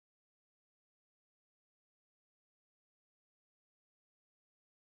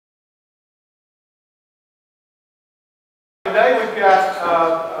Today we've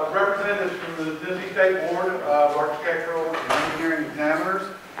got representatives from the Tennessee State Board of Architectural and Engineering Examiners,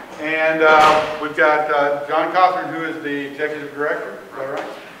 and we've got John Cothran, who is the Executive Director, is that right?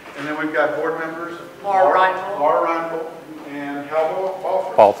 And then we've got board members, Laura Reinfeldt and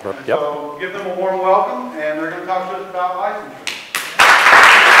Hal Balthrop. Yep. So give them a warm welcome, and they're going to talk to us about licensure.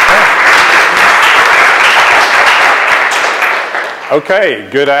 Okay,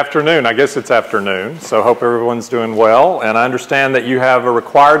 good afternoon. I guess it's afternoon, so hope everyone's doing well. And I understand that you have a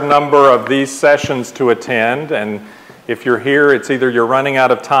required number of these sessions to attend, and if you're here, it's either you're running out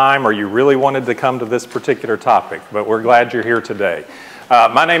of time or you really wanted to come to this particular topic, but we're glad you're here today.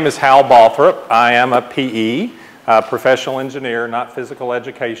 My name is Hal Balthrop. I am a PE, professional engineer, not physical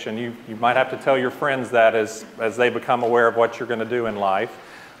education. You might have to tell your friends that as they become aware of what you're going to do in life.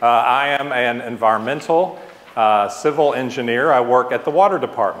 I am an environmental civil engineer. I work at the water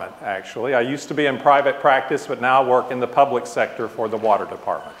department, actually. I used to be in private practice, but now I work in the public sector for the water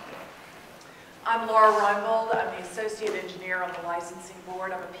department. I'm Laura Reinfeldt. I'm the associate engineer on the licensing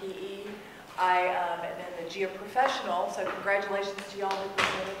board. I'm a PE. I am in the geoprofessional, so congratulations to y'all who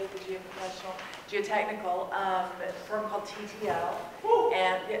presented at the geotechnical firm called TTL.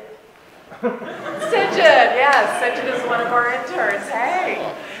 And Sinjin, yes, Sinjin is one of our interns. Hey,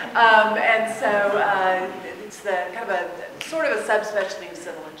 and so it's the kind of a sort of a subspecialty of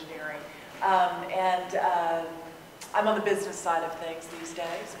civil engineering, and I'm on the business side of things these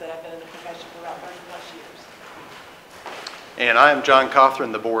days, but I've been in the profession for about 30+ years. And I am John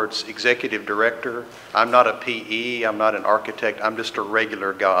Cothran, the board's executive director. I'm not a PE, I'm not an architect, I'm just a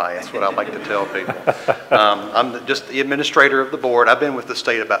regular guy. That's what I like to tell people. I'm just the administrator of the board. I've been with the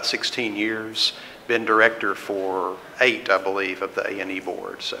state about 16 years, been director for 8, I believe, of the A&E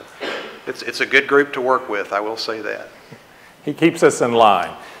board. So it's a good group to work with, I will say that. He keeps us in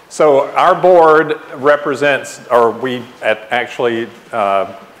line. So our board represents, or we actually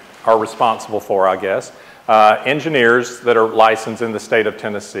are responsible for, I guess, engineers that are licensed in the state of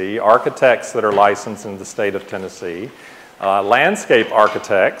Tennessee, architects that are licensed in the state of Tennessee, landscape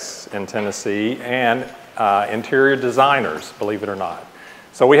architects in Tennessee, and interior designers, believe it or not.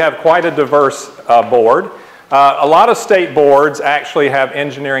 So we have quite a diverse board. A lot of state boards actually have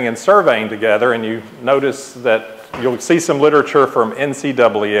engineering and surveying together, and you notice that you'll see some literature from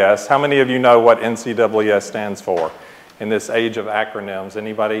NCSS. How many of you know what NCSS stands for in this age of acronyms?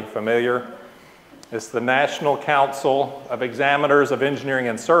 Anybody familiar? It's the National Council of Examiners of Engineering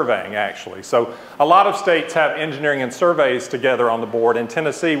and Surveying, actually. So a lot of states have engineering and surveys together on the board. In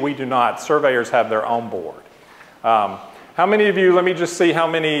Tennessee, we do not. Surveyors have their own board. How many of you, let me just see how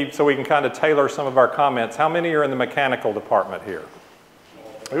many, so we can kind of tailor some of our comments. How many are in the mechanical department here?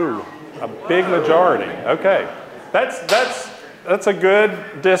 Ooh, a big majority. Okay. That's a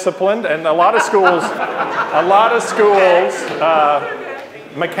good discipline, and a lot of schools,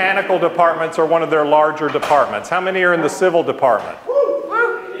 mechanical departments are one of their larger departments. How many are in the civil department?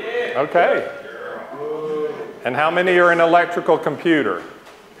 Okay. And how many are in electrical computer?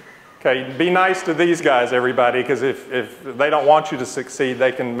 Okay, be nice to these guys, everybody, because if they don't want you to succeed,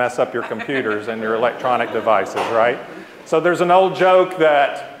 they can mess up your computers and your electronic devices, right? So there's an old joke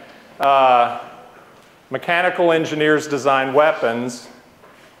that mechanical engineers design weapons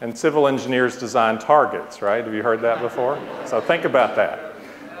and civil engineers design targets, right? Have you heard that before? So think about that.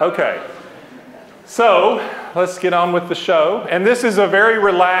 Okay, so let's get on with the show. And this is a very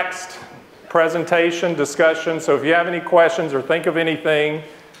relaxed presentation, discussion, so if you have any questions or think of anything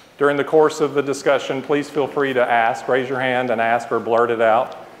during the course of the discussion, please feel free to ask. Raise your hand and ask or blurt it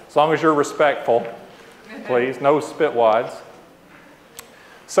out. As long as you're respectful, please, no spitwads.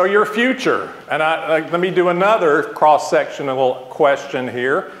 So your future, and let me do another cross-sectional question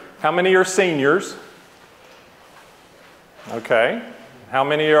here. How many are seniors? Okay. How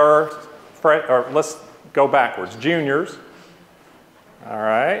many are, or let's go backwards, juniors? All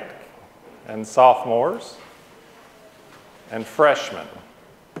right. And sophomores? And freshmen?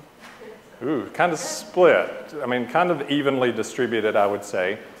 Ooh, kind of split. I mean, kind of evenly distributed, I would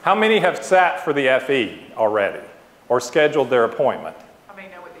say. How many have sat for the FE already or scheduled their appointment? How many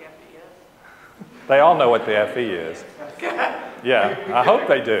know what the FE is? They all know what the FE is. Good. Yeah, I hope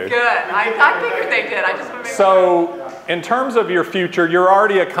they do. Good. I figured they did. I just want to make sure. In terms of your future, you're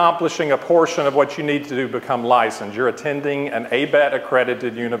already accomplishing a portion of what you need to do to become licensed. You're attending an ABET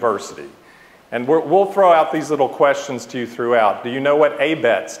accredited university. And we'll throw out these little questions to you throughout. Do you know what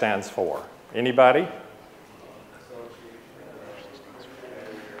ABET stands for? Anybody?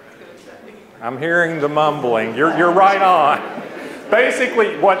 I'm hearing the mumbling. You're right on.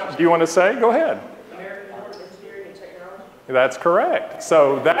 Basically, what do you want to say? Go ahead. That's correct.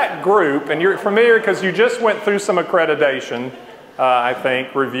 So that group, and you're familiar because you just went through some accreditation, I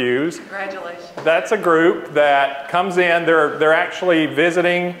think, reviews. Congratulations. That's a group that comes in, they're actually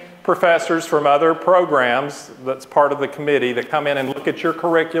visiting professors from other programs that's part of the committee that come in and look at your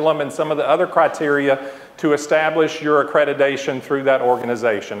curriculum and some of the other criteria to establish your accreditation through that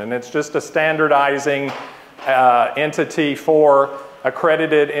organization. And it's just a standardizing entity for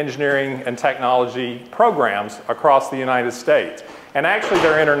accredited engineering and technology programs across the United States. And actually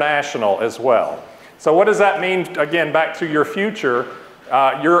they're international as well. So what does that mean? Again, back to your future,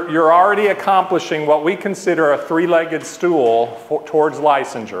 you're already accomplishing what we consider a three-legged stool towards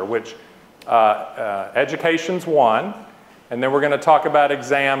licensure, which education's one, and then we're going to talk about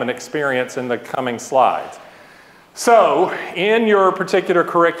exam and experience in the coming slides. So in your particular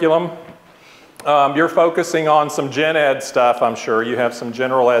curriculum, you're focusing on some gen ed stuff, I'm sure. You have some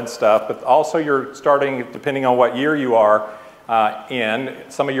general ed stuff, but also you're starting, depending on what year you are in,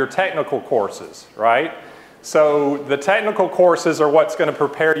 some of your technical courses, right? So the technical courses are what's going to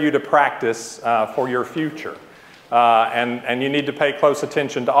prepare you to practice for your future. And you need to pay close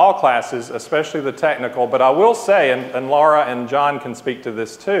attention to all classes, especially the technical. But I will say, and Laura and John can speak to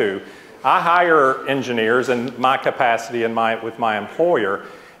this too, I hire engineers in my capacity and with my employer.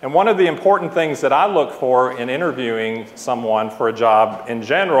 And one of the important things that I look for in interviewing someone for a job in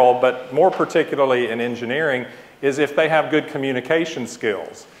general, but more particularly in engineering, is if they have good communication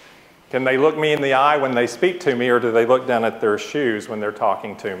skills. Can they look me in the eye when they speak to me, or do they look down at their shoes when they're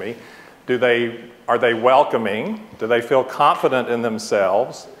talking to me? Are they welcoming? Do they feel confident in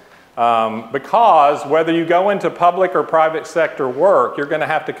themselves? Because whether you go into public or private sector work, you're going to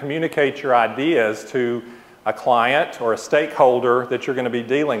have to communicate your ideas to a client or a stakeholder that you're going to be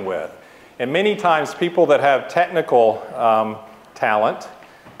dealing with. And many times people that have technical talent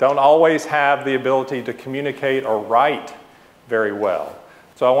don't always have the ability to communicate or write very well.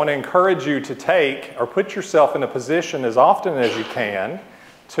 So I want to encourage you to take or put yourself in a position as often as you can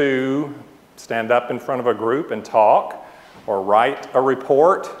to stand up in front of a group and talk, or write a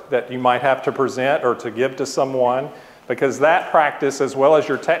report that you might have to present or to give to someone, because that practice, as well as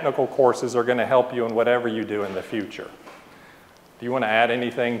your technical courses, are going to help you in whatever you do in the future. Do you want to add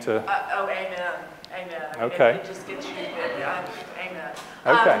anything to? Oh, amen. Amen. I mean, Okay. It just gets you, amen.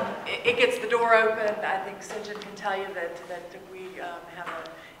 Okay. It gets the door open. I think Sinjin can tell you that we have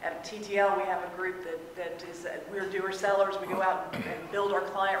at TTL, we have a group that is, we're doer sellers. We go out and build our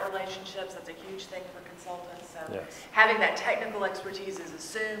client relationships. That's a huge thing for consultants. So Yes. having that technical expertise is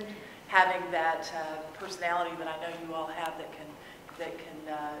assumed. Having that personality that I know you all have that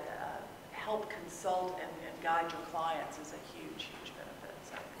can help consult and guide your clients is a huge, huge benefit.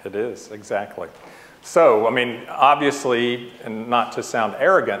 So. It is, exactly. So, I mean, obviously, and not to sound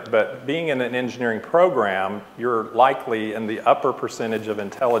arrogant, but being in an engineering program, you're likely in the upper percentage of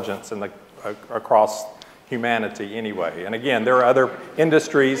intelligence across humanity anyway. And again, there are other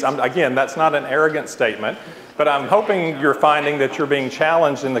industries. Again, that's not an arrogant statement, but I'm hoping you're finding that you're being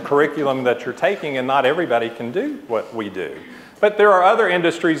challenged in the curriculum that you're taking, and not everybody can do what we do. But there are other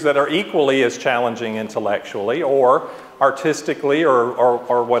industries that are equally as challenging intellectually or artistically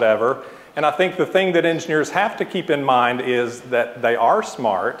or whatever. And I think the thing that engineers have to keep in mind is that they are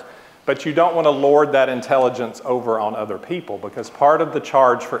smart, but you don't want to lord that intelligence over on other people, because part of the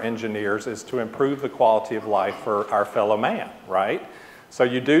charge for engineers is to improve the quality of life for our fellow man, right? So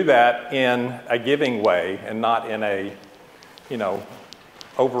you do that in a giving way and not in a,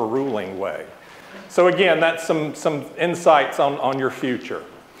 overruling way. So again, that's some insights on your future.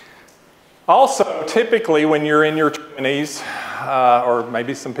 Also, typically when you're in your 20s, or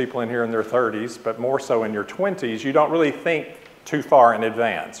maybe some people in here in their 30s, but more so in your 20s, you don't really think too far in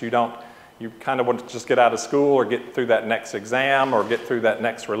advance. You kind of want to just get out of school or get through that next exam or get through that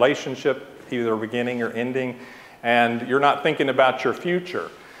next relationship, either beginning or ending, and you're not thinking about your future.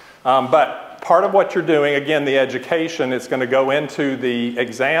 But part of what you're doing, again, the education is going to go into the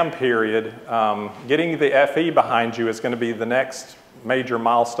exam period. Getting the FE behind you is going to be the next major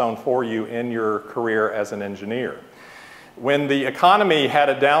milestone for you in your career as an engineer. When the economy had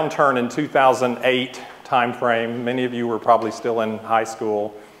a downturn in 2008 timeframe, many of you were probably still in high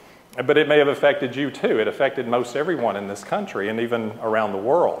school, but it may have affected you too. It affected most everyone in this country and even around the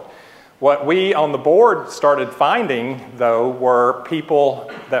world. What we on the board started finding, though, were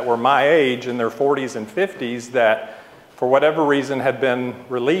people that were my age in their 40s and 50s that, for whatever reason, had been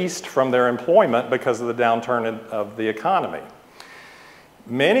released from their employment because of the downturn of the economy.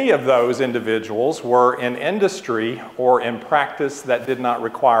 Many of those individuals were in industry or in practice that did not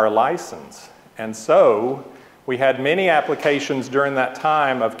require a license. And so We had many applications during that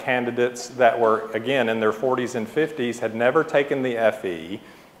time of candidates that were, again, in their 40s and 50s, had never taken the FE,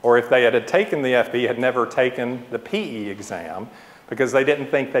 or if they had taken the FE, had never taken the PE exam because they didn't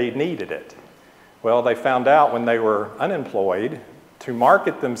think they needed it. Well, they found out when they were unemployed to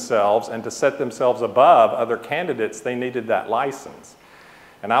market themselves and to set themselves above other candidates, they needed that license.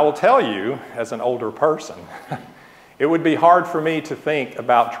 And I will tell you, as an older person, it would be hard for me to think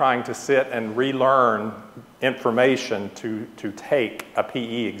about trying to sit and relearn information to take a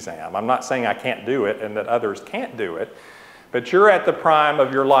PE exam. I'm not saying I can't do it and that others can't do it, but you're at the prime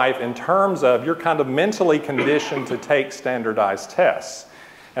of your life in terms of you're kind of mentally conditioned to take standardized tests.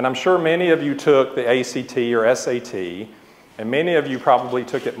 And I'm sure many of you took the ACT or SAT, and many of you probably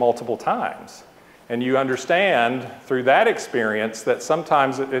took it multiple times. And you understand through that experience that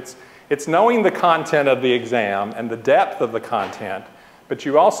sometimes it's knowing the content of the exam and the depth of the content, but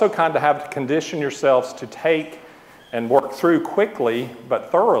you also kind of have to condition yourselves to take and work through quickly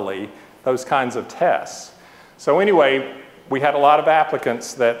but thoroughly those kinds of tests. So anyway, we had a lot of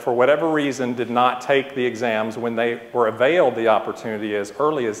applicants that for whatever reason did not take the exams when they were availed the opportunity as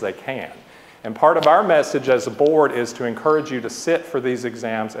early as they can. And part of our message as a board is to encourage you to sit for these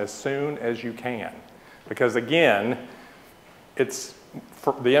exams as soon as you can. Because again,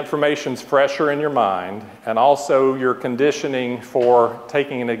 the information's fresher in your mind, and also your conditioning for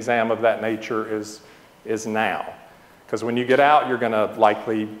taking an exam of that nature is now. Because when you get out, you're going to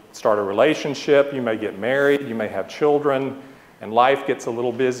likely start a relationship, you may get married, you may have children, and life gets a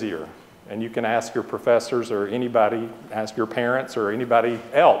little busier. And you can ask your professors or anybody, ask your parents or anybody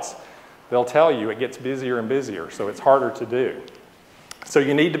else. They'll tell you it gets busier and busier, so it's harder to do. So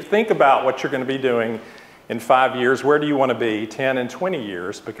you need to think about what you're going to be doing in 5 years. Where do you want to be 10 and 20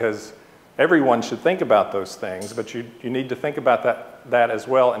 years? Because everyone should think about those things, but you need to think about that as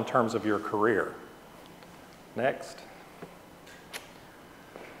well in terms of your career. Next.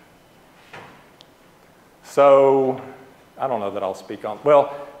 So, I don't know that I'll speak on,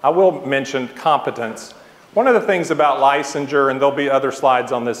 well, I will mention competence. One of the things about licensure, and there'll be other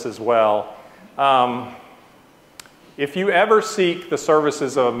slides on this as well, if you ever seek the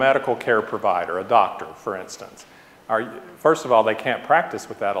services of a medical care provider, a doctor, for instance, first of all, they can't practice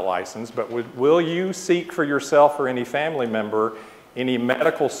without a license, but will you seek for yourself or any family member any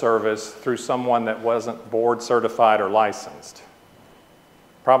medical service through someone that wasn't board certified or licensed?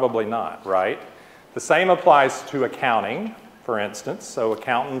 Probably not, right? The same applies to accounting, for instance. So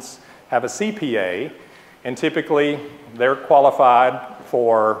accountants have a CPA, and typically they're qualified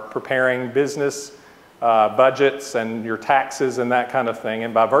for preparing business budgets and your taxes and that kind of thing.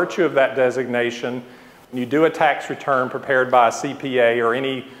 And by virtue of that designation, when you do a tax return prepared by a CPA or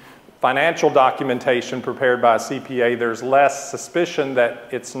any financial documentation prepared by a CPA, there's less suspicion that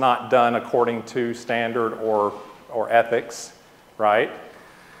it's not done according to standard or ethics, right?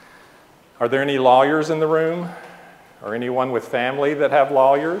 Are there any lawyers in the room? Or anyone with family that have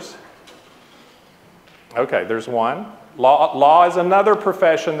lawyers? Okay, there's one. Law is another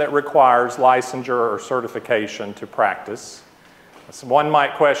profession that requires licensure or certification to practice. So one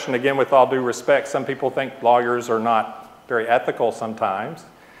might question, again, with all due respect, some people think lawyers are not very ethical sometimes,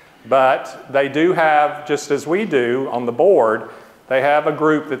 but they do have, just as we do on the board, they have a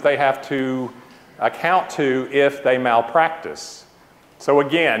group that they have to account to if they malpractice. So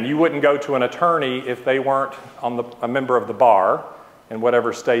again, you wouldn't go to an attorney if they weren't a member of the bar in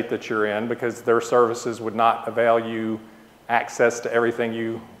whatever state that you're in, because their services would not avail you access to everything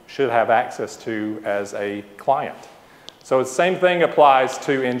you should have access to as a client. So the same thing applies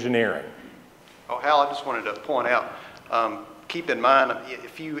to engineering. Oh, Hal, I just wanted to point out, keep in mind,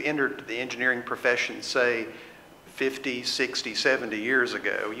 if you entered the engineering profession, say, 50, 60, 70 years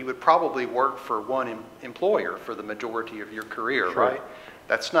ago, you would probably work for one employer for the majority of your career, Sure. right?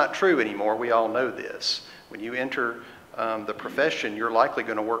 That's not true anymore. We all know this. When you enter the profession, you're likely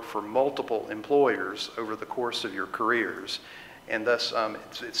going to work for multiple employers over the course of your careers. And thus,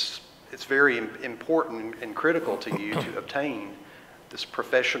 it's very important and critical to you to obtain this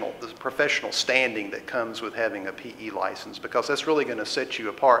professional standing that comes with having a PE license, because that's really going to set you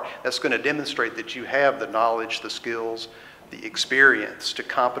apart. That's going to demonstrate that you have the knowledge, the skills, the experience to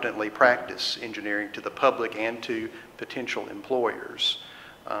competently practice engineering to the public and to potential employers.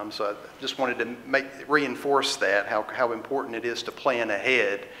 So I just wanted to reinforce that, how important it is to plan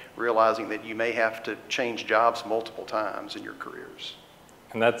ahead, realizing that you may have to change jobs multiple times in your careers.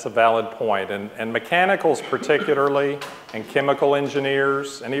 And that's a valid point. And mechanicals particularly, and chemical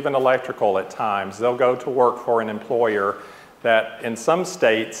engineers, and even electrical at times, they'll go to work for an employer that in some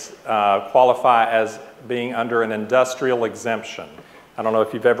states qualify as being under an industrial exemption. I don't know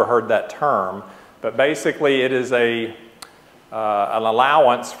if you've ever heard that term, But basically, it is an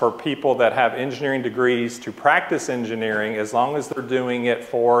allowance for people that have engineering degrees to practice engineering as long as they're doing it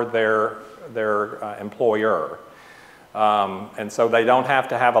for their employer. And so they don't have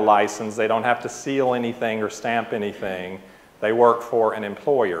to have a license, they don't have to seal anything or stamp anything. They work for an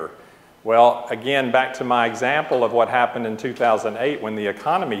employer. Well, again, back to my example of what happened in 2008 when the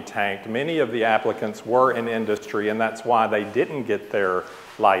economy tanked, many of the applicants were in industry, and that's why they didn't get their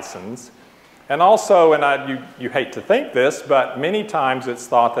license. And also, and you hate to think this, but many times it's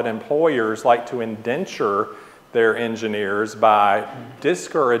thought that employers like to indenture their engineers by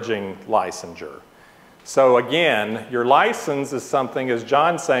discouraging licensure. So again, your license is something, as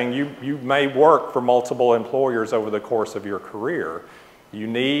John's saying, you may work for multiple employers over the course of your career. You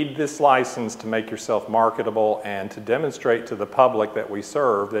need this license to make yourself marketable and to demonstrate to the public that we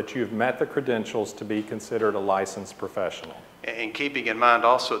serve that you've met the credentials to be considered a licensed professional. And keeping in mind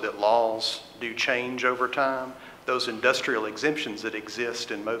also that laws do change over time, those industrial exemptions that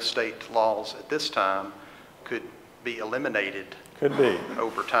exist in most state laws at this time could be eliminated. Could be.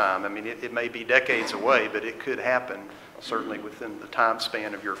 Over time. I mean, it may be decades away, but it could happen certainly within the time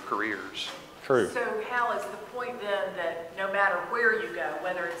span of your careers. True. So Hal, is the point then that no matter where you go,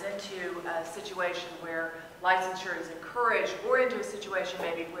 whether it's into a situation where licensure is encouraged or into a situation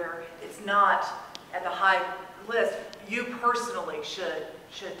maybe where it's not at the high list, you personally should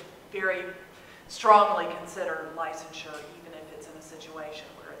very strongly consider licensure even if it's in a situation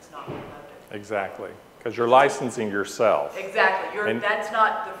where it's not promoted? Exactly. Because you're licensing yourself. Exactly. That's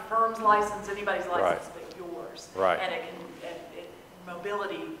not the firm's license, anybody's license, Right. but yours. Right. And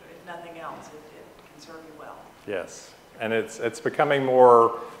mobility, if nothing else, it can serve you well. Yes. And it's becoming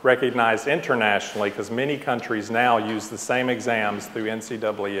more recognized internationally because many countries now use the same exams through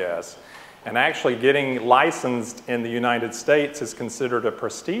NCAAS. And actually getting licensed in the United States is considered a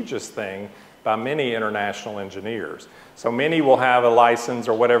prestigious thing by many international engineers. So many will have a license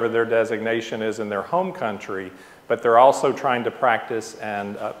or whatever their designation is in their home country, but they're also trying to practice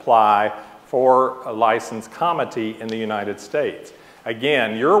and apply for a license comity in the United States.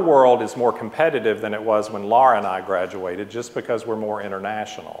 Again, your world is more competitive than it was when Laura and I graduated just because we're more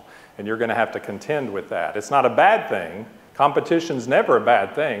international. And you're going to have to contend with that. It's not a bad thing. Competition's never a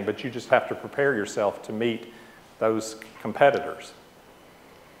bad thing, but you just have to prepare yourself to meet those competitors.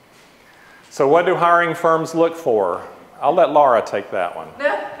 So what do hiring firms look for? I'll let Laura take that one.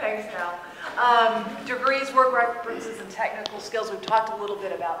 Thanks, Hal. Degrees, work references, and technical skills. We've talked a little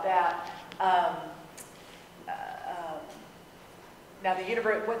bit about that. Now,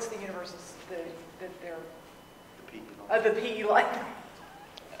 what's the universal? The PE license.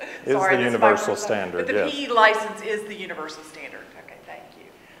 Is Sorry, the universal standard, but the yes. PE license is the universal standard. Okay, thank you.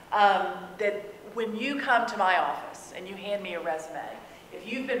 That when you come to my office and you hand me a resume,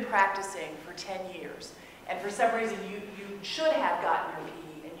 if you've been practicing for 10 years and for some reason you should have gotten your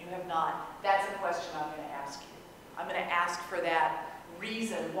PE and you have not, that's a question I'm going to ask you. I'm going to ask for that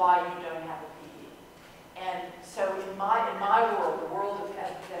reason why you don't have a PE. And so in my world, the world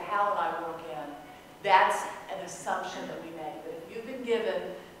that Hal and I work in, that's an assumption that we make. That if you've been given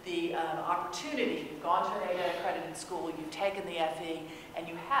the opportunity, you've gone to an ADA accredited school, you've taken the FE, and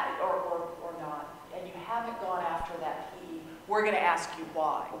you have, or not, and you haven't gone after that PE, we're going to ask you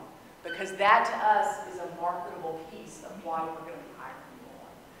why. Because that to us is a marketable piece of why we're going to be hiring you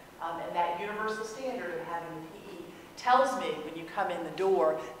on. And that universal standard of having a PE tells me when you come in the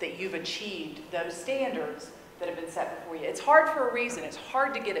door that you've achieved those standards that have been set before you. It's hard for a reason. It's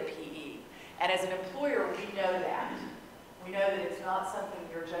hard to get a PE. And as an employer, we know that. We know that it's not something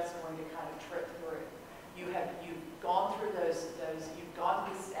you're just going to kind of trip through. You've gone through you've gone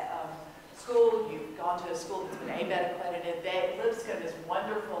to this school, you've gone to a school that's been ABET accredited. Lipscomb is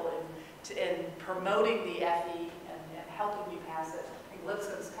wonderful in promoting the FE and helping you pass it. I think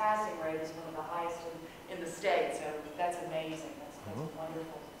Lipscomb's passing rate is one of the highest in the state, so that's amazing. That's a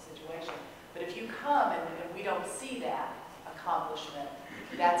wonderful situation. But if you come and we don't see that accomplishment,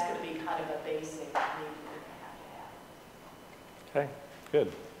 that's going to be kind of a basic need we're going to have. Okay,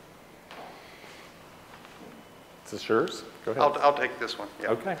 good. Is this yours? Go ahead. I'll take this one. Yeah.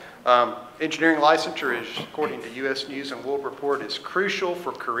 Okay. Engineering licensure is, according to U.S. News and World Report, is crucial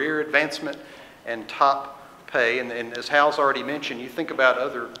for career advancement and top pay. And as Hal's already mentioned, you think about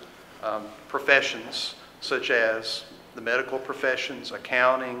other professions such as the medical professions,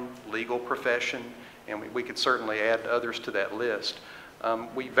 accounting, legal profession, and we could certainly add others to that list.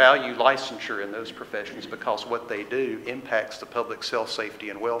 We value licensure in those professions because what they do impacts the public's health, safety,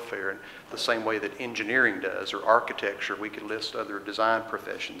 and welfare in the same way that engineering does, or architecture. We could list other design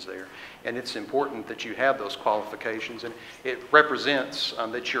professions there. And it's important that you have those qualifications, and it represents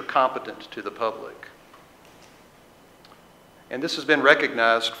that you're competent to the public. And this has been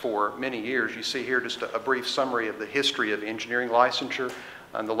recognized for many years. You see here just a brief summary of the history of engineering licensure.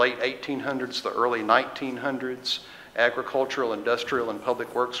 In the late 1800s, the early 1900s, agricultural, industrial, and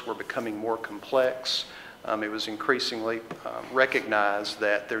public works were becoming more complex. It was increasingly recognized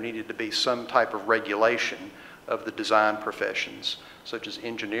that there needed to be some type of regulation of the design professions, such as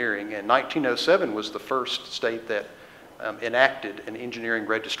engineering. And 1907 was the first state that enacted an engineering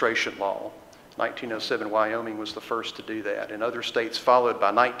registration law. 1907, Wyoming was the first to do that, and other states followed.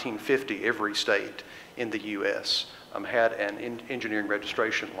 By 1950, every state in the U.S. Had an engineering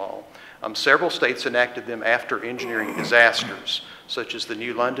registration law. Several states enacted them after engineering disasters, such as the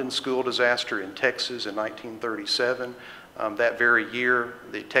New London School disaster in Texas in 1937. That very year,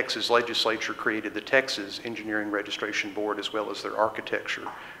 the Texas legislature created the Texas Engineering Registration Board, as well as their Architecture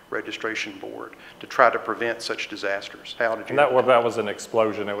Registration Board, to try to prevent such disasters. How did you? And that was an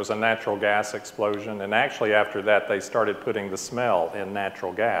explosion. It was a natural gas explosion. And actually after that, they started putting the smell in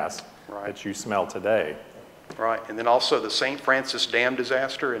natural gas that you smell today. Right, and then also the St. Francis Dam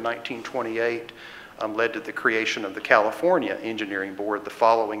disaster in 1928 led to the creation of the California Engineering Board the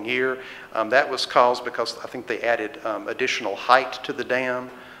following year. That was caused because I think they added additional height to the dam,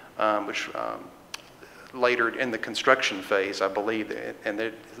 which later in the construction phase, I believe,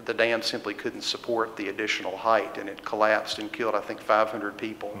 and the dam simply couldn't support the additional height, and it collapsed and killed, I think, 500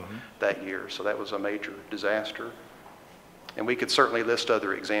 people that year. So that was a major disaster. And we could certainly list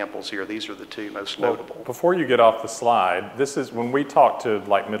other examples here. These are the two most notable. Well, before you get off the slide, this is when we talk to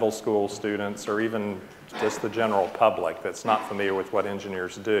like middle school students or even just the general public that's not familiar with what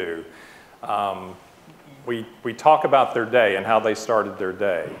engineers do, we talk about their day and how they started their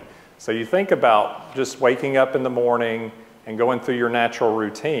day. So you think about just waking up in the morning and going through your natural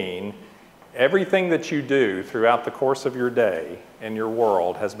routine. Everything that you do throughout the course of your day in your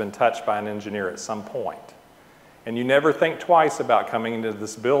world has been touched by an engineer at some point. And you never think twice about coming into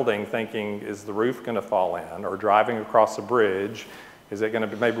this building thinking, is the roof going to fall in? Or driving across a bridge, is it going to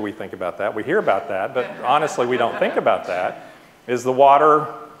be, maybe we think about that. We hear about that, but honestly, we don't think about that. Is the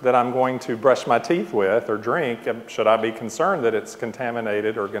water that I'm going to brush my teeth with or drink, should I be concerned that it's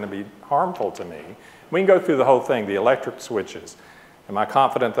contaminated or going to be harmful to me? We can go through the whole thing, the electric switches. Am I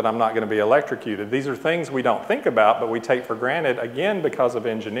confident that I'm not going to be electrocuted? These are things we don't think about, but we take for granted, again, because of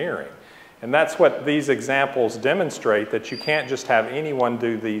engineering. And that's what these examples demonstrate, that you can't just have anyone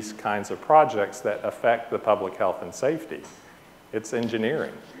do these kinds of projects that affect the public health and safety. It's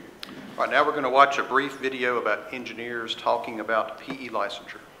engineering. All right, now we're going to watch a brief video about engineers talking about PE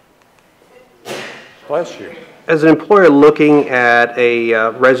licensure. Bless you. As an employer looking at a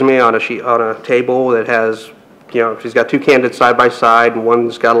resume on a table that has, she's got two candidates side by side, and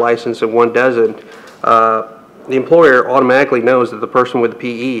one's got a license and one doesn't, the employer automatically knows that the person with the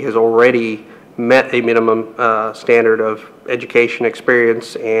PE has already met a minimum standard of education,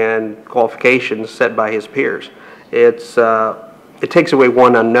 experience, and qualifications set by his peers. It takes away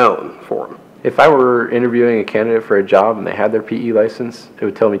one unknown for him. If I were interviewing a candidate for a job and they had their PE license, it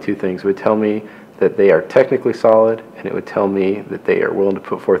would tell me two things. It would tell me that they are technically solid, and it would tell me that they are willing to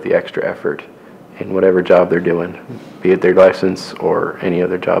put forth the extra effort in whatever job they're doing, be it their license or any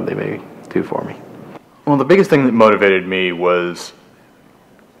other job they may do for me. Well, the biggest thing that motivated me was,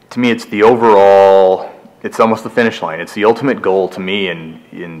 to me, it's the overall, it's almost the finish line. It's the ultimate goal to me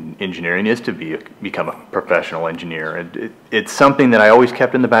in engineering is to become a professional engineer. It's something that I always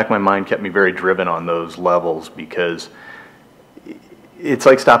kept in the back of my mind, kept me very driven on those levels, because it's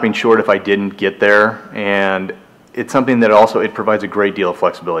like stopping short if I didn't get there. And it's something that also, it provides a great deal of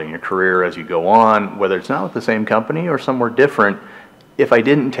flexibility in your career as you go on, whether it's not with the same company or somewhere different. If I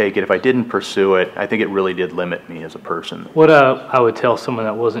didn't take it, if I didn't pursue it, I think it really did limit me as a person. What I would tell someone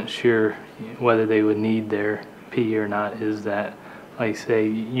that wasn't sure whether they would need their PE or not is that, like I say,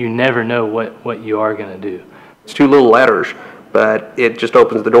 you never know what you are going to do. It's two little letters, but it just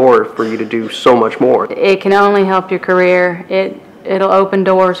opens the door for you to do so much more. It can only help your career. It'll open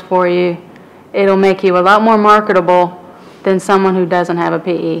doors for you. It'll make you a lot more marketable than someone who doesn't have a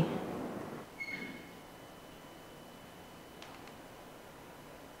PE.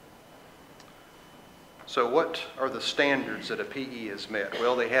 So what are the standards that a PE has met?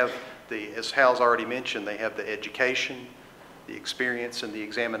 Well, they have as Hal's already mentioned, they have the education, the experience, and the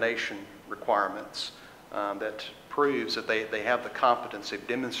examination requirements that proves that they have the competence, they've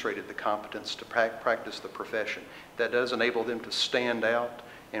demonstrated the competence to practice the profession. That does enable them to stand out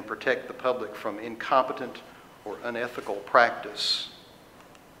and protect the public from incompetent or unethical practice.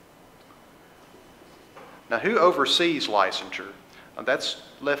 Now, who oversees licensure? That's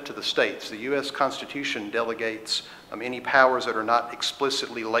left to the states. The U.S. Constitution delegates any powers that are not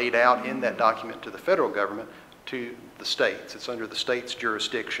explicitly laid out in that document to the federal government to the states. It's under the state's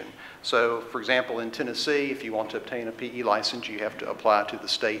jurisdiction. So, for example, in Tennessee, if you want to obtain a PE license, you have to apply to the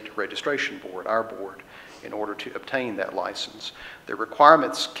state registration board, our board, in order to obtain that license. The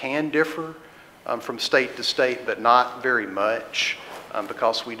requirements can differ from state to state, but not very much,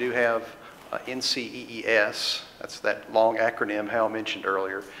 because we do have NCEES, that's that long acronym Hal mentioned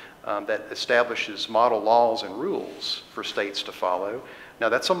earlier, that establishes model laws and rules for states to follow. Now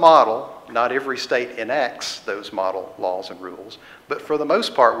that's a model. Not every state enacts those model laws and rules, but for the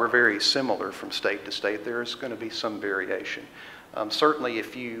most part we're very similar from state to state. There's going to be some variation. Certainly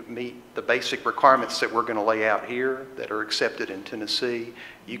if you meet the basic requirements that we're going to lay out here that are accepted in Tennessee,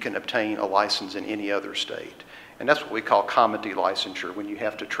 you can obtain a license in any other state. And that's what we call comity licensure, when you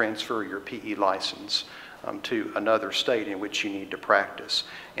have to transfer your PE license to another state in which you need to practice.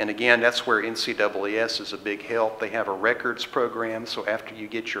 And again, that's where NCEES is a big help. They have a records program, so after you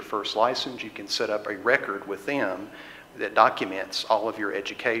get your first license, you can set up a record with them that documents all of your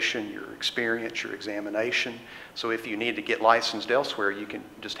education, your experience, your examination. So if you need to get licensed elsewhere, you can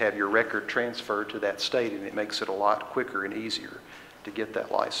just have your record transferred to that state, and it makes it a lot quicker and easier to get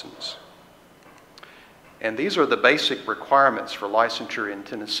that license. And these are the basic requirements for licensure in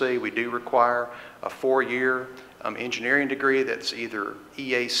Tennessee. We do require a 4-year engineering degree that's either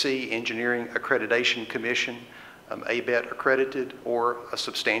EAC, Engineering Accreditation Commission, ABET accredited, or a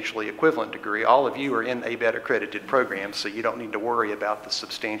substantially equivalent degree. All of you are in ABET accredited programs, so you don't need to worry about the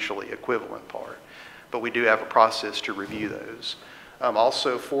substantially equivalent part. But we do have a process to review those.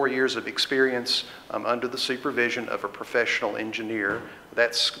 Also 4 years of experience under the supervision of a professional engineer.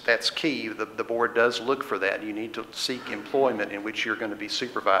 That's key. The board does look for that. You need to seek employment in which you're going to be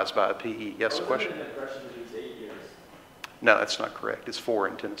supervised by a PE. Yes, question? It's 8 years. No, that's not correct. It's 4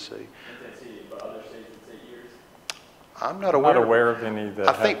 in Tennessee. In Tennessee, but other states it's 8 years? I'm not aware of any that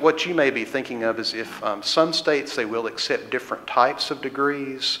I think what you may be thinking of is if some states, they will accept different types of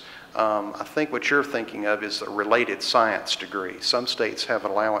degrees. I think what you're thinking of is a related science degree. Some states have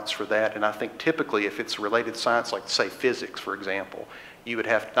an allowance for that, and I think typically if it's related science, like say physics, for example, you would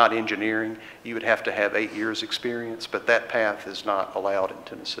have, not engineering, you would have to have 8 years experience, but that path is not allowed in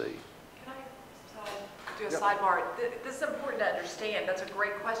Tennessee. Can I do a sidebar? This is important to understand. That's a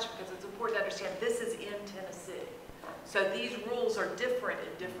great question because it's important to understand this is in Tennessee. So these rules are different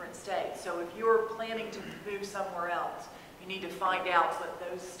in different states. So if you're planning to move somewhere else, you need to find out what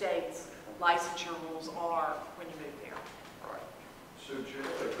those states' licensure rules are when you move there. So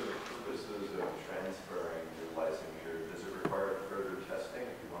generally, for the purposes of transferring your licensure, does it require further testing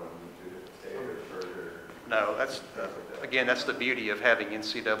if you want to move to a different state or further? No, that's, again, that's the beauty of having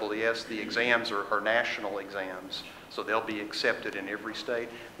NCEES. The exams are national exams, so they'll be accepted in every state.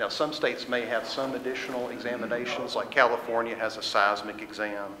 Now, some states may have some additional examinations, like California has a seismic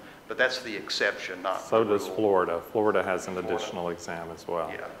exam, but that's the exception, not So the does rule. Florida. Florida has an additional exam as well.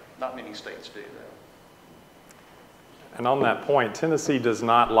 Yeah, not many states do that. And on that point, Tennessee does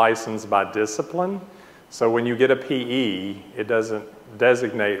not license by discipline. So when you get a PE, it doesn't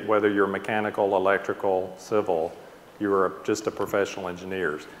designate whether you're mechanical, electrical, civil. You're just a professional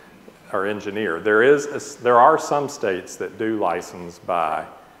engineer. There are some states that do license by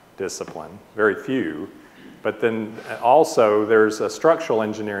discipline, very few. But then also there's a structural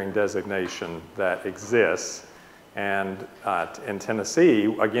engineering designation that exists. And in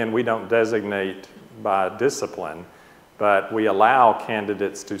Tennessee, again, we don't designate by discipline, but we allow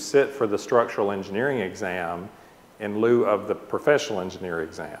candidates to sit for the structural engineering exam in lieu of the professional engineer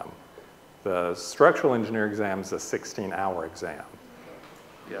exam. The structural engineer exam is a 16-hour exam.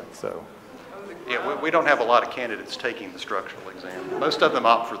 Yeah. So. Yeah, we don't have a lot of candidates taking the structural exam. Most of them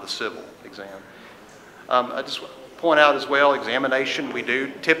opt for the civil exam. I just point out as well, examination, we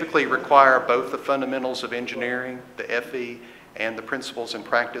do typically require both the fundamentals of engineering, the FE, and the principles and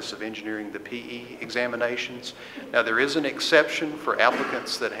practice of engineering, the PE examinations. Now, there is an exception for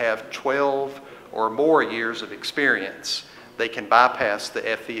applicants that have 12 or more years of experience. They can bypass the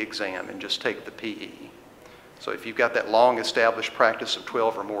FE exam and just take the PE. So if you've got that long established practice of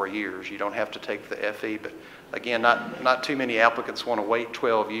 12 or more years, you don't have to take the FE, but again, not too many applicants want to wait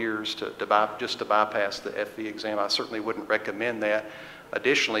 12 years just to bypass the FE exam. I certainly wouldn't recommend that.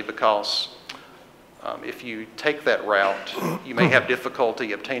 Additionally, because If you take that route, you may have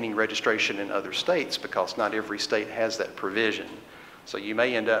difficulty obtaining registration in other states because not every state has that provision. So you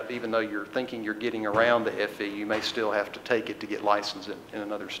may end up, even though you're thinking you're getting around the FE, you may still have to take it to get licensed in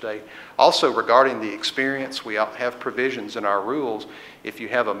another state. Also, regarding the experience, we have provisions in our rules. If you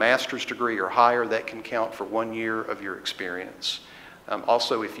have a master's degree or higher, that can count for 1 year of your experience.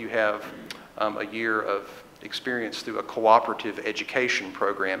 Also, if you have a year of experience through a cooperative education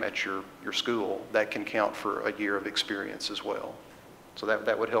program at your school, that can count for a year of experience as well. So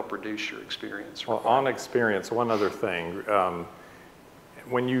that would help reduce your experience. Well, on experience, one other thing.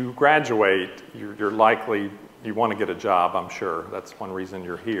 When you graduate, you're likely, you want to get a job, I'm sure. That's one reason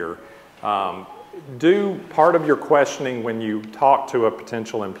you're here. Do part of your questioning when you talk to a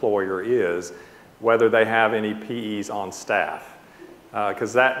potential employer is whether they have any PEs on staff.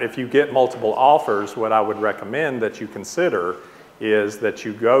 Because if you get multiple offers, what I would recommend that you consider is that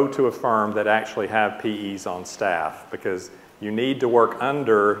you go to a firm that actually have PEs on staff, because you need to work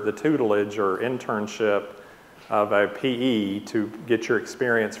under the tutelage or internship of a PE to get your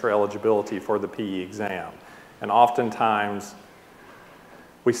experience for eligibility for the PE exam. And oftentimes,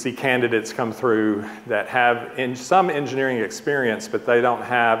 we see candidates come through that have some engineering experience, but they don't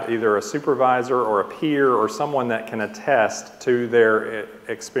have either a supervisor or a peer or someone that can attest to their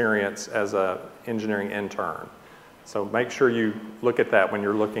experience as an engineering intern. So make sure you look at that when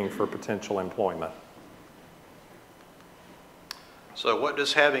you're looking for potential employment. So what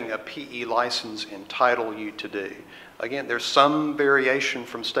does having a PE license entitle you to do? Again, there's some variation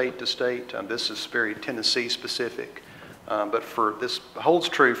from state to state. This is very Tennessee specific. But this holds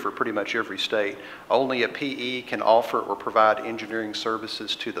true for pretty much every state. Only a PE can offer or provide engineering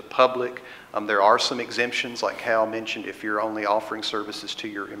services to the public. There are some exemptions, like Hal mentioned. If you're only offering services to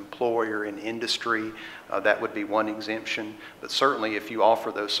your employer in industry, that would be one exemption. But certainly if you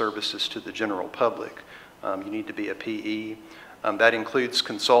offer those services to the general public, you need to be a PE. That includes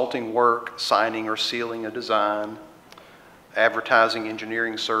consulting work, signing or sealing a design, advertising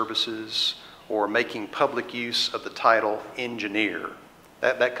engineering services, or making public use of the title engineer.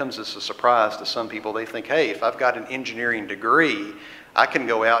 That comes as a surprise to some people. They think, hey, if I've got an engineering degree, I can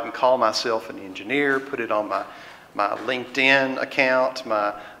go out and call myself an engineer, put it on my LinkedIn account,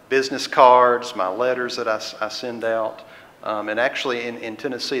 my business cards, my letters that I send out. And actually in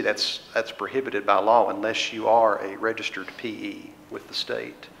Tennessee, that's prohibited by law unless you are a registered PE with the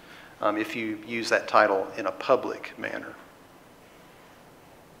state, if you use that title in a public manner.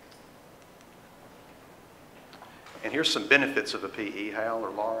 And here's some benefits of a PE. Hal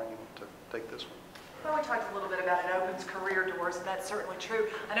or Laura, you want to take this one? Well, we talked a little bit about it opens career doors, and that's certainly true.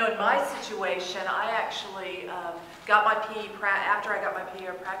 I know in my situation, I actually got my PE, after I got my PE,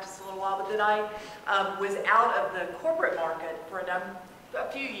 I practiced a little while, but then I was out of the corporate market for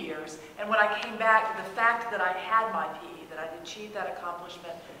a few years. And when I came back, the fact that I had my PE, that I'd achieved that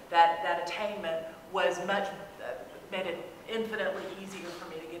accomplishment, that attainment made it infinitely easier for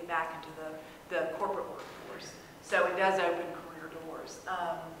me to get back into the corporate workforce. So it does open career doors.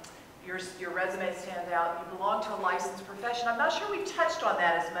 Your resume stands out. You belong to a licensed profession. I'm not sure we've touched on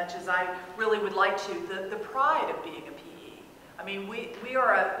that as much as I really would like to. The pride of being a PE. I mean, we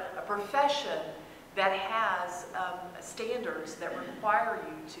are a profession that has standards that require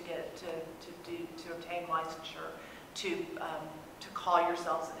you to obtain licensure, to call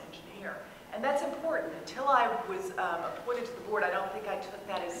yourselves an engineer, and that's important. Until I was appointed to the board, I don't think I took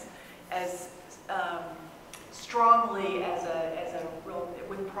that as strongly as a real,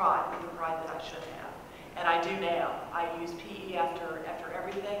 with the pride that I should have. And I do now. I use PE after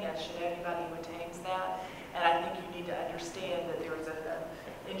everything, as should anybody who attains that. And I think you need to understand that there is an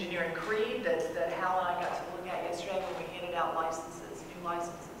engineering creed that Hal and I got to look at yesterday when we handed out new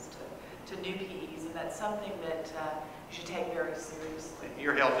licenses to new PEs, and that's something that you should take very seriously.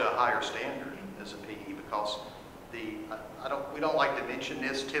 You're held to a higher standard as a PE because we don't like to mention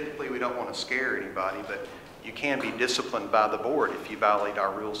this. Typically, we don't want to scare anybody, but you can be disciplined by the board if you violate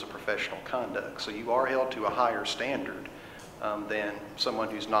our rules of professional conduct. So you are held to a higher standard than someone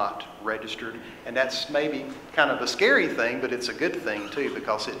who's not registered. And that's maybe kind of a scary thing, but it's a good thing too,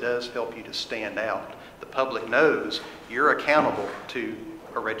 because it does help you to stand out. The public knows you're accountable to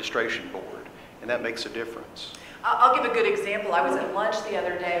a registration board, and that makes a difference. I'll give a good example. I was at lunch the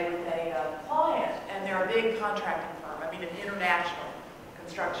other day with a client, and they're a big contracting firm, an international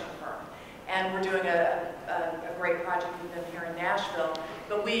construction firm. And we're doing a great project with them here in Nashville,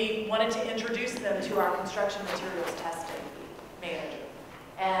 but we wanted to introduce them to our construction materials testing manager.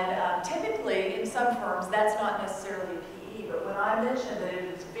 And typically, in some firms, that's not necessarily a PE, but when I mentioned that it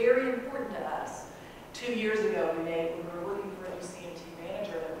is very important to us, 2 years ago when we were looking for a new CMT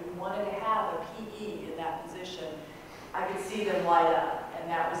manager, that we wanted to have a PE I could see them light up, and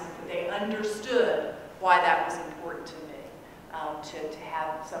that was, they understood why that was important to me, to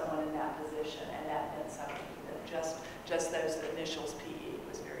have someone in that position, and that meant something. That just those initials, PE,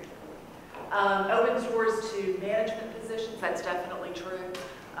 was very important. Open doors to management positions, that's definitely true.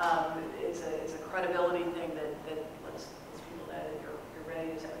 It's a credibility thing that lets people know that you're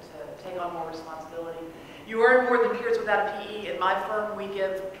ready to take on more responsibility. You earn more than peers without a PE. In my firm, we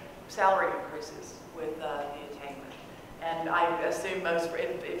give salary increases with the attainment. And I assume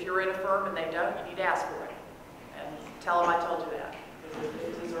if you're in a firm and they don't, you need to ask for it. And tell them I told you that.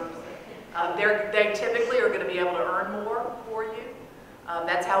 It deserves it. They typically are going to be able to earn more for you.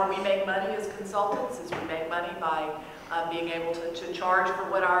 That's how we make money as consultants, is we make money by being able to charge for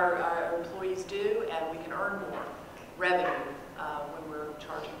what our employees do, and we can earn more revenue when we're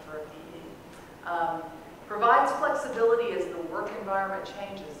charging for a PE. Provides flexibility as the work environment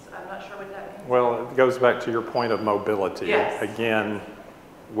changes. I'm not sure what that means. Well, it goes back to your point of mobility. Yes. Again,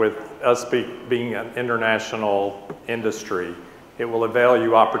 with us being an international industry, it will avail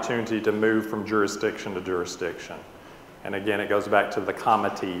you opportunity to move from jurisdiction to jurisdiction. And again, it goes back to the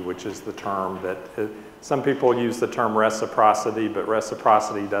comity, which is the term that some people use the term reciprocity, but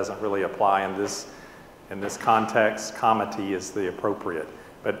reciprocity doesn't really apply in this context. Comity is the appropriate.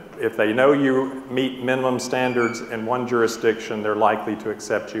 But if they know you meet minimum standards in one jurisdiction, they're likely to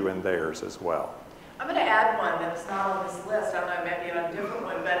accept you in theirs as well. I'm going to add one that's not on this list. I don't know, maybe on a different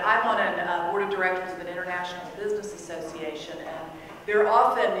one, but I'm on a board of directors of an international business association, and they're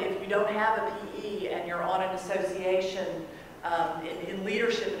often, if you don't have a PE and you're on an association, in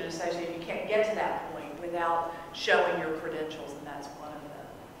leadership in an association, you can't get to that point without showing your credentials, and that's one of them.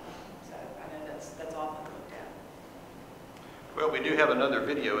 So I know that's often looked at. Well, we do have another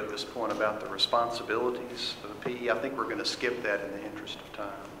video at this point about the responsibilities of a PE. I think we're going to skip that in the interest of time,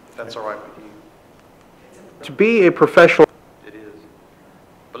 if that's all right with you. To be a professional. It is.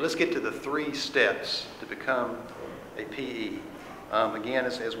 But let's get to the 3 steps to become a PE. Again,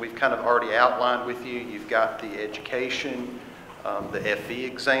 as we've kind of already outlined with you, you've got the education, the FE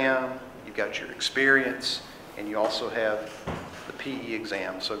exam, you've got your experience, and you also have the PE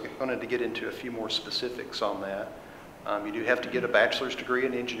exam. So I'm going to get into a few more specifics on that. You do have to get a bachelor's degree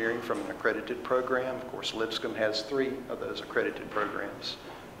in engineering from an accredited program. Of course, Lipscomb has 3 of those accredited programs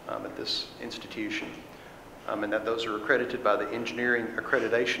at this institution. And that those are accredited by the Engineering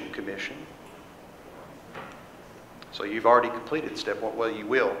Accreditation Commission. So you've already completed step 1. Well, you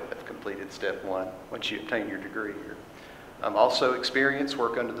will have completed step 1 once you obtain your degree here. Also experience,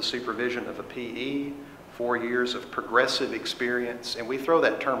 work under the supervision of a PE, 4 years of progressive experience. And we throw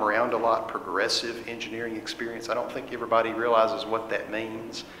that term around a lot, progressive engineering experience. I don't think everybody realizes what that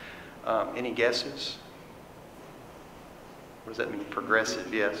means. Any guesses? What does that mean,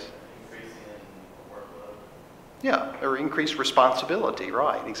 progressive? Yes. Yeah, or increased responsibility,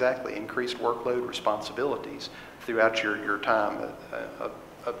 right, exactly. Increased workload responsibilities throughout your time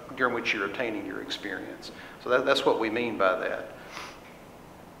during which you're obtaining your experience. So that's what we mean by that.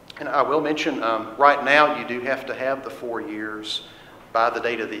 And I will mention, right now you do have to have the 4 years by the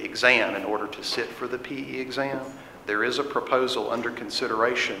date of the exam in order to sit for the PE exam. There is a proposal under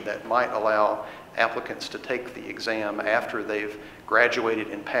consideration that might allow applicants to take the exam after they've graduated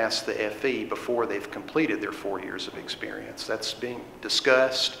and passed the FE before they've completed their 4 years of experience. That's being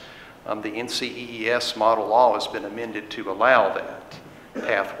discussed. The NCEES model law has been amended to allow that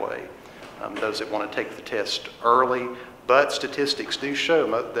pathway. Those that want to take the test early, but statistics do show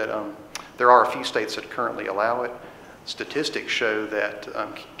that there are a few states that currently allow it. Statistics show that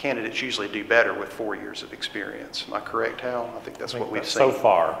candidates usually do better with 4 years of experience. Am I correct, Hal? I think that's what we've seen. So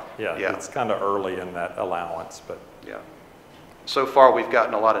far, yeah. It's kind of early in that allowance, but. Yeah. So far, we've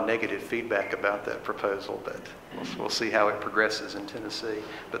gotten a lot of negative feedback about that proposal, but we'll see how it progresses in Tennessee.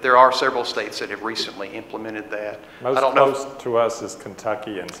 But there are several states that have recently implemented that. Most close to us is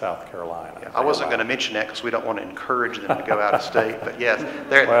Kentucky and South Carolina. Yeah, I wasn't going to mention that because we don't want to encourage them to go out of state. But yes,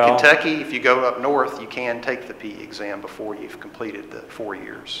 Kentucky, if you go up north, you can take the PE exam before you've completed the 4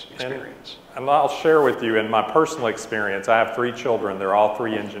 years experience. And I'll share with you, in my personal experience, I have 3 children. They're all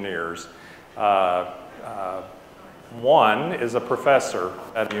 3 engineers. One is a professor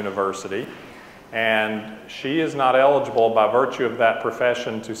at a university, and she is not eligible by virtue of that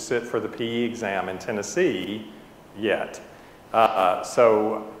profession to sit for the PE exam in Tennessee yet.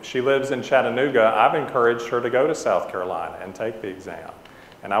 So she lives in Chattanooga. I've encouraged her to go to South Carolina and take the exam.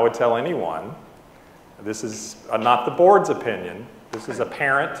 And I would tell anyone, this is not the board's opinion, this is a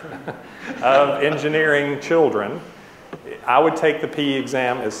parent of engineering children, I would take the PE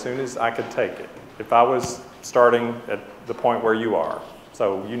exam as soon as I could take it, if I was starting at the point where you are.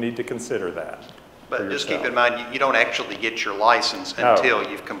 So you need to consider that. But just keep yourself. in mind, you don't actually get your license No. until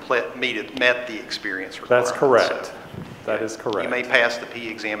you've met the experience requirement. That's correct. So, That is correct. you may pass the P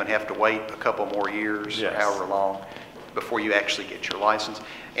exam and have to wait a couple more years, or Yes. however long, before you actually get your license.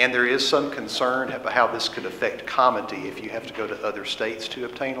 And there is some concern about how this could affect comity if you have to go to other states to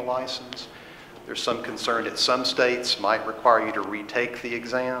obtain a license. There's some concern that some states might require you to retake the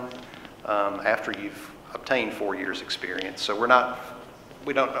exam after you've obtained 4 years' experience. So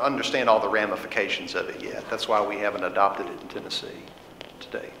we don't understand all the ramifications of it yet. That's why we haven't adopted it in Tennessee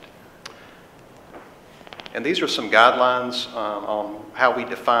to date. And these are some guidelines on how we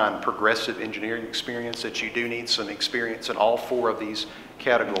define progressive engineering experience, that you do need some experience in all 4 of these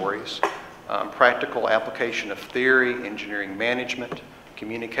categories. Practical application of theory, engineering management,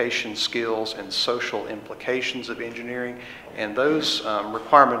 communication skills, and social implications of engineering. And those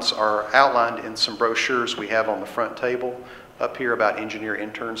requirements are outlined in some brochures we have on the front table up here about engineer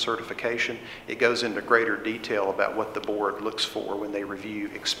intern certification. It goes into greater detail about what the board looks for when they review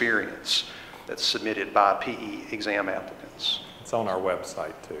experience that's submitted by PE exam applicants. It's on our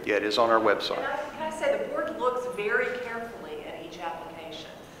website too. Yeah, it is on our website. Can I say, the board looks very carefully at each application.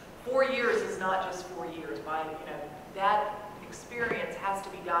 4 years is not just 4 years. That experience has to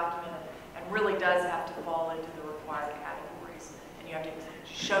be documented and really does have to fall into the required categories. And you have to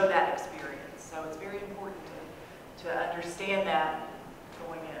show that experience. So it's very important to understand that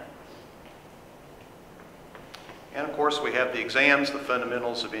going in. And of course, we have the exams, the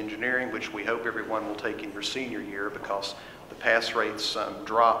fundamentals of engineering, which we hope everyone will take in your senior year because the pass rates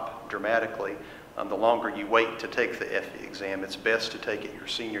drop dramatically. The longer you wait to take the FE exam, it's best to take it your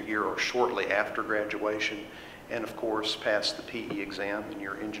senior year or shortly after graduation. And of course, pass the PE exam in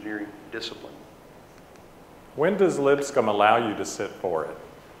your engineering discipline. When does Lipscomb allow you to sit for it?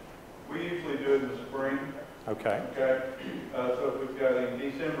 We usually do it in the spring. Okay. Okay. So if we've got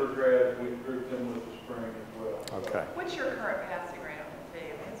any December grads, we group them with the spring as well. Okay. What's your current passing rate on the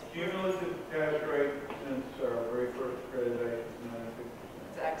fee? Cumulative pass rate since our very first accreditation is 96%.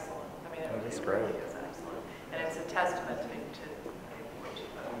 It's excellent. I mean, That is it great. really is excellent. And it's a testament to what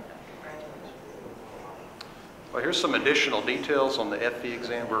you've done. Congratulations. Well, here's some additional details on the FE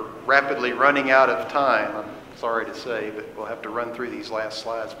exam. We're rapidly running out of time, I'm sorry to say, but we'll have to run through these last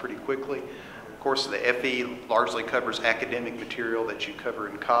slides pretty quickly. Of course, the FE largely covers academic material that you cover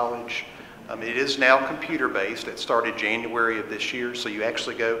in college. It is now computer-based. It started January of this year, so you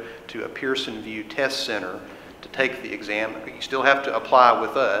actually go to a Pearson VUE test center to take the exam. You still have to apply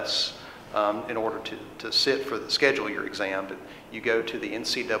with us in order to schedule your exam. But you go to the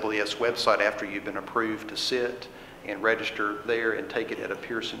NCAAS website after you've been approved to sit and register there and take it at a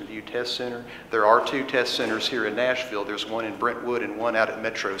Pearson VUE test center. There are 2 test centers here in Nashville. There's one in Brentwood and one out at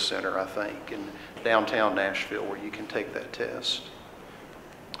Metro Center, I think, in downtown Nashville, where you can take that test.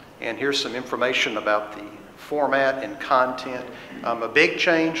 And here's some information about the format and content. A big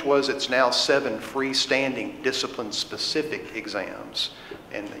change was it's now 7 freestanding discipline-specific exams.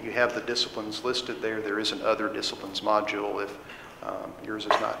 And you have the disciplines listed there. There is an other disciplines module if yours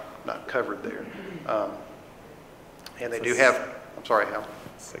is not covered there. And they do have, I'm sorry, Hal?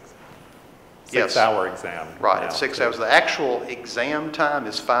 6-hour exam. Right, now, it's 6 too. hours. The actual exam time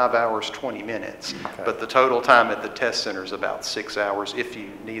is 5 hours, 20 minutes. Okay. But the total time at the test center is about 6 hours if you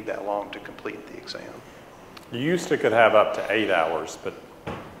need that long to complete the exam. You used to could have up to 8 hours, but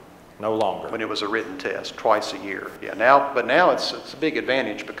no longer. When it was a written test, twice a year. Yeah, but now it's a big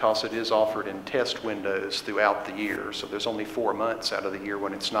advantage because it is offered in test windows throughout the year. So there's only 4 months out of the year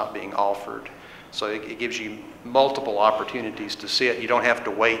when it's not being offered. So it gives you multiple opportunities to sit. You don't have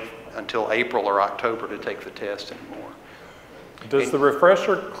to wait until April or October to take the test anymore. Does the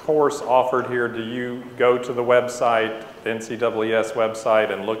refresher course offered here, do you go to the website, the NCAAS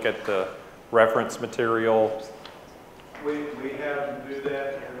website, and look at the reference material? We have them do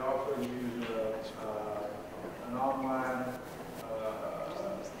that, and also use an online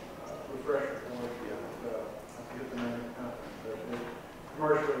refresher course. I forget the name of the company, but it's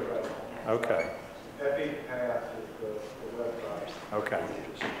commercially available. Okay. FE Pass is the website. Okay.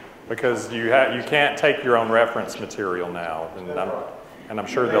 Because you can't take your own reference material now, and I'm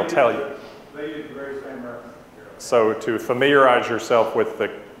sure they'll tell you. They use the very same reference material. So to familiarize yourself with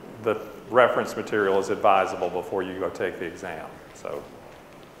the reference material is advisable before you go take the exam. So.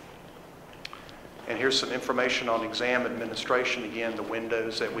 And here's some information on exam administration. Again, the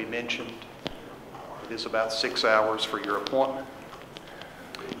windows that we mentioned. It is about 6 hours for your appointment.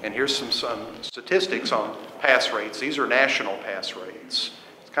 And here's some statistics on pass rates. These are national pass rates.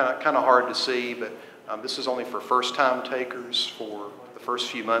 It's kind of hard to see, but this is only for first-time takers for the first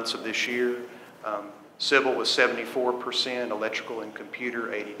few months of this year. Civil was 74%, electrical and computer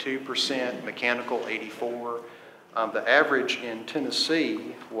 82%, mechanical 84%. The average in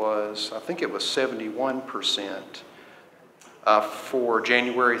Tennessee was, I think it was 71% for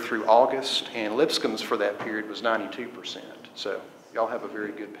January through August, and Lipscomb's for that period was 92%. So y'all have a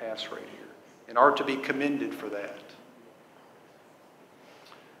very good pass rate here and are to be commended for that.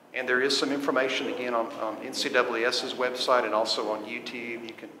 And there is some information again on NCAAS's website and also on YouTube.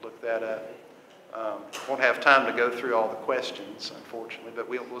 You can look that up. Won't have time to go through all the questions, unfortunately, but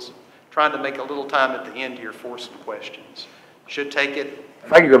we'll trying to make a little time at the end here for some questions. Should take it.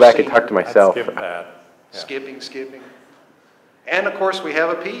 If I could go back and talk to myself. I'd skip that. Yeah. Skipping. And of course, we have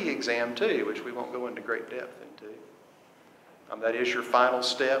a PE exam too, which we won't go into great depth into. That is your final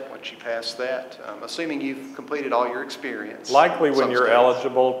step once you pass that, assuming you've completed all your experience. Likely when you're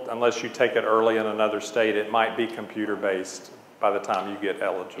eligible, unless you take it early in another state, it might be computer-based by the time you get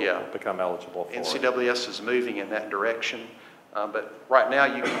eligible, become eligible for it. NCAAS is moving in that direction, but right now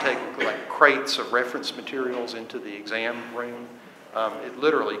you can take like crates of reference materials into the exam room. It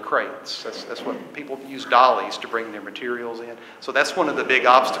literally crates. That's what people use, dollies to bring their materials in. So that's one of the big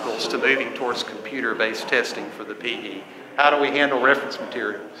obstacles to moving towards computer-based testing for the PE. How do we handle reference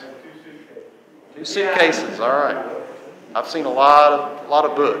materials? 2 suitcases, all right. I've seen a lot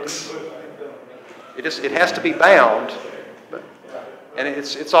of books. It has to be bound, and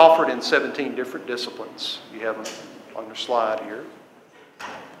it's offered in 17 different disciplines. You have them on your slide here.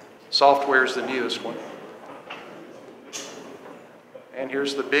 Software is the newest one. And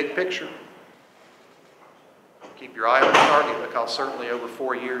here's the big picture. Keep your eye on the target, because certainly over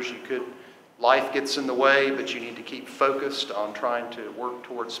 4 years life gets in the way, but you need to keep focused on trying to work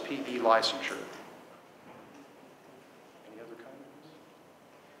towards PE licensure. Any other comments?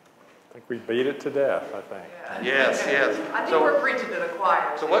 I think we beat it to death, I think. Yeah. Yes. I think we're preaching to the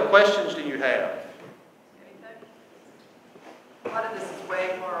choir. So what questions do you have? Anything? A lot of this is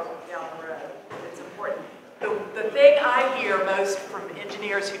way far down the road. It's important. The thing I hear most from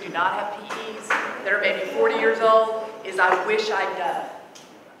engineers who do not have PEs, that are maybe 40 years old, is I wish I'd done it.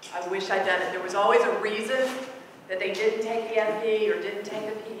 I wish I'd done it. There was always a reason that they didn't take the FE or didn't take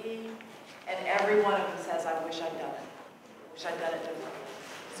a PE, and every one of them says, I wish I'd done it. I wish I'd done it differently.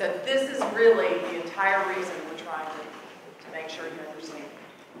 So this is really the entire reason we're trying to make sure you understand.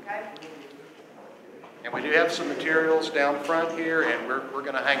 Okay? And we do have some materials down front here, and we're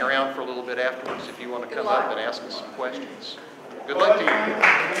going to hang around for a little bit afterwards if you want to come up and ask us some questions. Good luck to you.